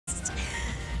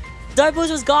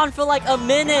DarkBlues was gone for like a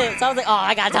minute. So I was like, oh,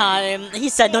 I got time. He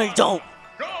said, no, you don't.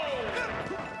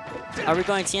 Are we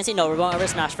going TNC? No, we're going over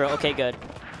Smash Bros. Okay, good.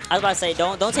 I was about to say,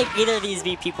 don't take either of these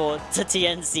V people to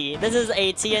TNC. This is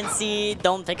a TNC.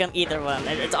 Don't pick them either one.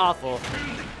 It's awful.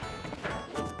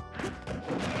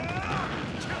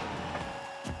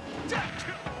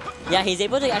 Yeah, he's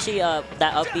able to actually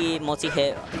that up B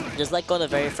multi-hit, just let go the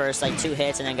very first like 2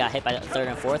 hits, and then got hit by the 3rd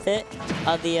and 4th hit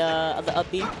of the up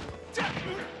B.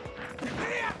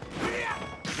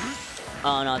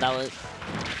 Oh no, that was.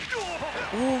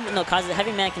 Ooh, no, Kazuya,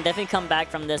 Heavy Man can definitely come back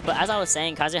from this, but as I was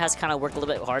saying, Kazuya has to kind of work a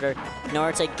little bit harder in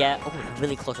order to get, oh,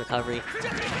 really close recovery,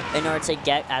 in order to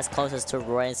get as close as to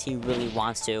Roy as he really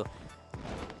wants to.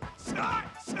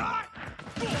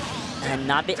 And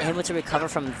not be able to recover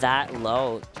from that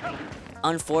low.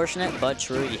 Unfortunate, but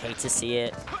true. You hate to see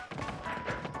it.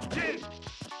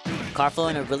 Karflo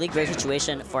in a really great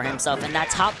situation for himself, and that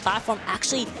top platform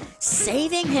actually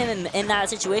saving him in that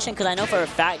situation, because I know for a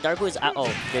fact DarkBlues,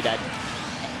 oh, you're dead.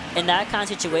 In that kind of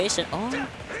situation,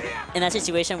 in that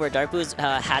situation where DarkBlues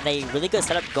had a really good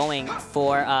setup going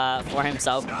for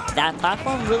himself, that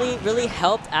platform really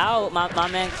helped out my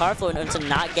man Karflo into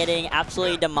not getting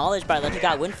absolutely demolished by Lucky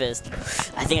God Windfist.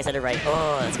 I think I said it right.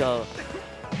 Oh, let's go.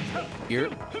 You're.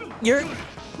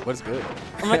 What's good?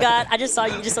 Oh my God! I just saw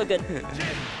you. You're just so good.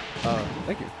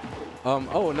 Thank you.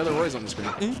 Oh, another Roy's on the screen.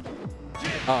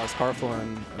 Oh, it's Karflo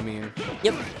and Amin.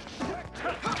 Yep.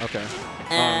 Okay.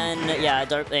 And yeah,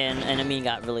 Dark and Amin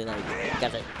got really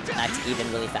got the act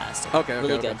even really fast. Okay.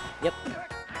 Really good. Yep.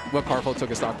 Well, Karflo took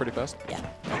a stock pretty fast. Yeah.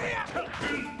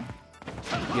 Okay.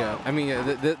 Yeah, I mean, yeah,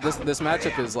 this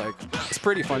matchup is like, it's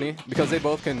pretty funny because they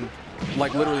both can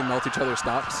like literally melt each other's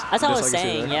stocks. That's what I was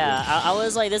saying. Yeah, I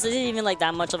was like, this isn't even like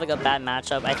that much of like a bad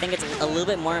matchup. I think it's a little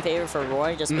bit more in favor for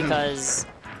Roy just because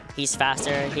he's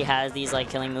faster. He has these like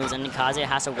killing moves, and Kazuya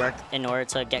has to work in order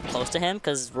to get close to him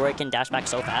because Roy can dash back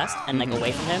so fast and like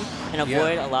away from him and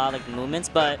avoid a lot of like movements.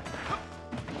 But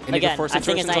again, I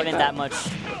think it's not even that much.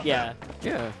 Yeah.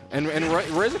 Yeah, and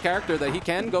Roy's a character that he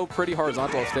can go pretty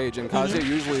horizontal off stage, and Kazuya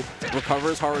usually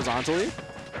recovers horizontally.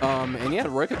 And yeah,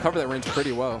 Roy could cover that range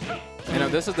pretty well. You know,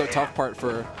 this is the tough part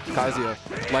for Kazuya.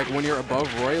 Like when you're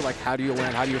above Roy, like how do you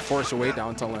land? How do you force your way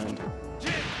down to land?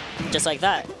 Just like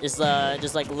that. Just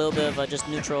like a little bit of a just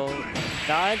neutral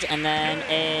dodge, and then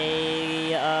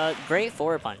a great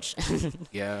forward punch.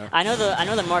 Yeah. I know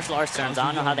the martial arts terms. I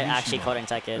don't know how they're actually coding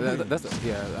Tekken.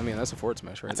 Yeah, I mean that's a forward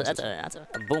smash, right? That's a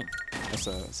boom.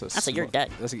 That's a you're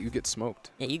dead. That's a you get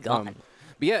smoked. Yeah, you gone.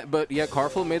 But yeah,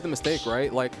 Karflo made the mistake,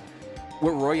 right? Like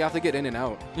with Roy, you have to get in and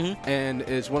out, and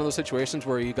it's one of those situations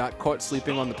where you got caught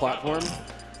sleeping on the platform,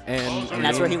 and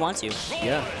that's where he wants you.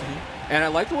 Yeah. And I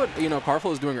liked what Karflo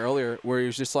was doing earlier, where he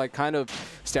was just like kind of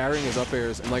staring his up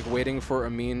airs and like waiting for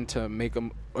Amin to make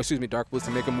him, DarkBlues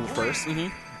to make a move first.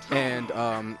 And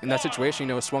in that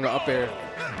situation, swung an up air,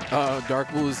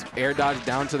 DarkBlues air dodged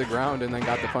down to the ground and then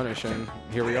got the punish, and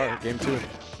here we are, game 2.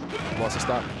 Lost a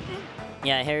stock.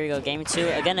 Yeah, here we go, game 2.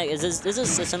 Again, this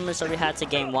is a similar story we had to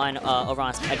game 1 over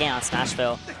on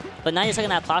Smashville. But now you're taking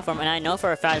that platform, and I know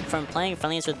for a fact from playing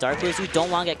friendlies with DarkBlues, you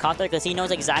don't want to get caught there because he knows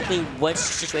exactly which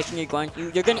situation you're going to.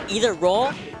 You're going to either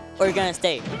roll or you're going to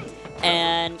stay.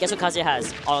 And guess what Kazuya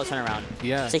has? Auto turnaround.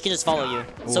 Yeah. So he can just follow you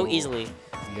so easily.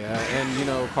 Yeah, and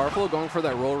Karflo going for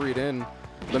that roll read in.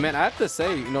 But man, I have to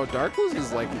say, DarkBlues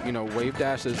is like, wave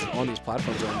dashes on these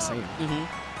platforms are insane.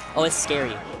 Oh, it's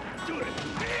scary.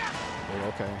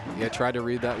 Oh, okay. Yeah, try to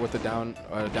read that with the down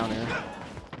air.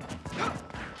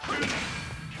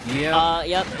 Yeah.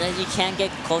 Yep. Then you can't get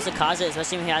close to Kazuya,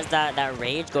 especially when he has that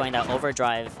rage going, that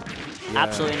overdrive. Yeah.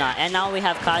 Absolutely not. And now we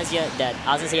have Kazuya dead.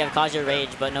 I was gonna say you have Kazuya rage,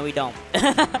 but no, we don't.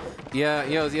 Yeah,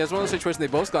 it's one of those situations they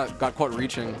both got caught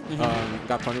reaching,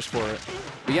 got punished for it.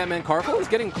 But yeah, man, Karflo is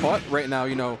getting caught right now,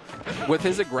 with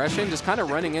his aggression, just kind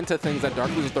of running into things that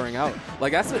DarkBlues is throwing out.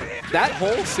 Like that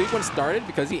whole sequence started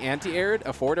because he anti-aired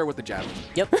a forward air with the jab.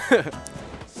 Yep.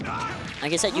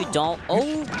 Like I said, you don't.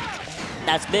 Oh,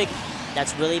 that's big.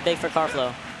 That's really big for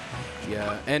Karflo.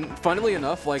 Yeah, and funnily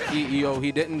enough, like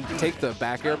he didn't take the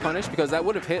back air punish because that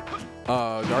would have hit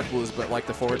DarkBlues, but like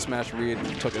the forward smash read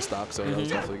took a stock, so that was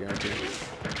definitely guaranteed.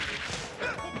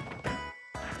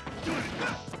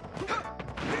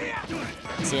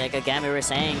 See, like again, we were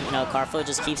saying, Karflo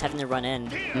just keeps having to run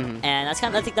in, and that's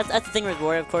kind of that's the thing with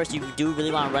Roy. Of course, you do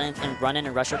really want to run in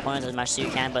and rush your opponents as much as you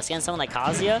can, but against someone like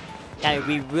Kazuya, yeah,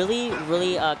 be really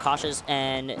cautious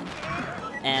and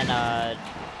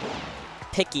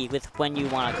picky with when you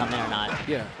want to come in or not.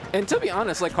 Yeah, and to be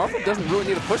honest, like Karflo doesn't really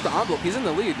need to push the envelope. He's in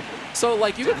the lead, so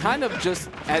like you could kind of just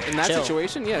in that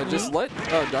situation, yeah, just let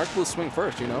DarkBlues swing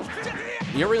first,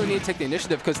 You don't really need to take the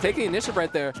initiative, because taking the initiative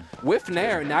right there with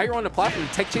Nair, now you're on the platform,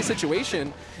 tech chase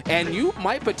situation, and you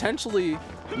might potentially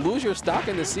lose your stock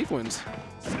in this sequence.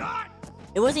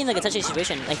 It wasn't even like a touchy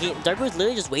situation. Like DarkBlues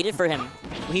literally just waited for him.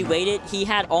 He waited. He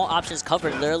had all options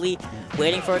covered. Literally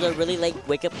waiting for the really late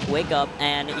wake up,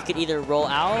 and he could either roll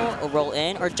out or roll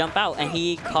in or jump out. And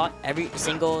he caught every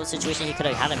single situation he could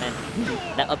have had him in.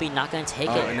 That up B not gonna take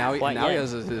it. And now he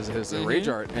has his rage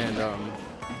art and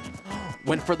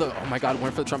went for the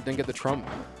went for the trump, didn't get the trump,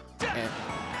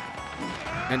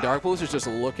 and DarkBlues is just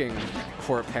looking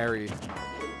for a parry.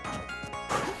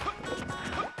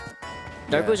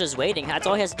 DarkBlues just waiting. That's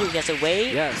all he has to do. He has to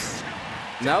wait. Yes.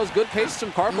 And that was good patience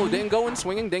from Karflo. Didn't go in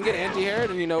swinging, didn't get anti-aired,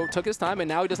 and, you know, took his time, and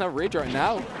now he doesn't have rage art.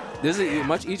 Now, this is a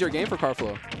much easier game for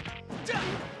Karflo.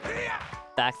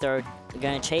 Back throw.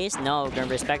 Gonna chase? No. Gonna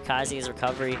respect Kazuya's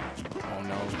recovery. Oh,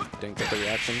 no. Didn't get the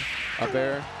reaction. Up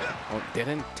air. Oh,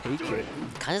 didn't take it.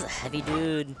 Kazuya's a heavy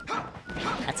dude.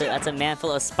 That's a man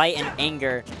full of spite and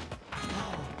anger.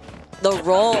 The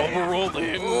roll. Double roll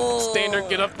in. Oh. Standard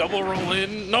get up, double roll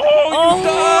in. No, you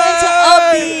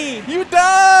died! You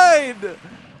died!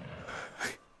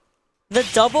 The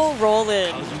double roll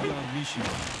in.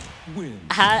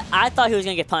 I thought he was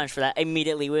going to get punished for that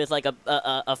immediately with like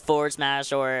a forward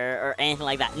smash or anything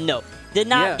like that. No. Did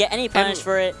not get any punish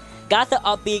for it. Got the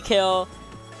up B kill.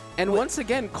 And once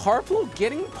again, Karflo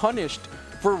getting punished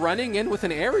for running in with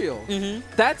an aerial.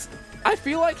 That's... I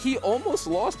feel like he almost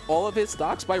lost all of his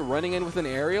stocks by running in with an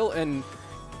aerial, and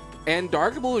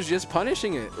DarkBlues was just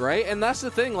punishing it, right? And that's the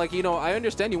thing, like, you know, I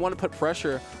understand you want to put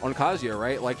pressure on Kazuya,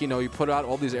 right? Like, you know, you put out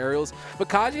all these aerials, but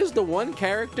Kazuya is the one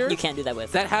character you can't do that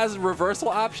with. That has reversal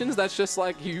options. That's just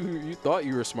like you thought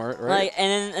you were smart, right? Like,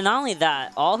 and not only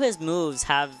that, all his moves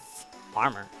have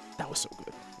armor. That was so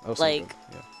good. That was like,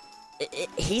 so good. Yeah.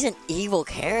 He's an evil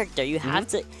character. You have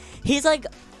to. He's like.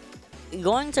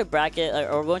 Going to bracket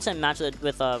or going to a match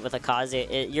with a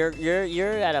Kazuya,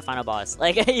 you're at a final boss.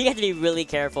 Like you have to be really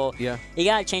careful. Yeah. You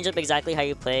gotta change up exactly how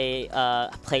you play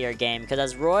your game. Because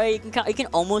as Roy, you can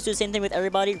almost do the same thing with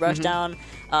everybody. Rush down,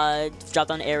 drop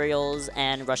down aerials,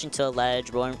 and rushing to a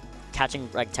ledge, rolling, catching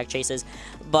like tech chases.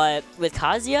 But with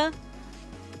Kazuya,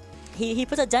 he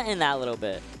puts a dent in that a little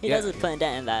bit. He does put a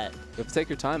dent in that. You have to take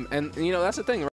your time, and you know that's the thing.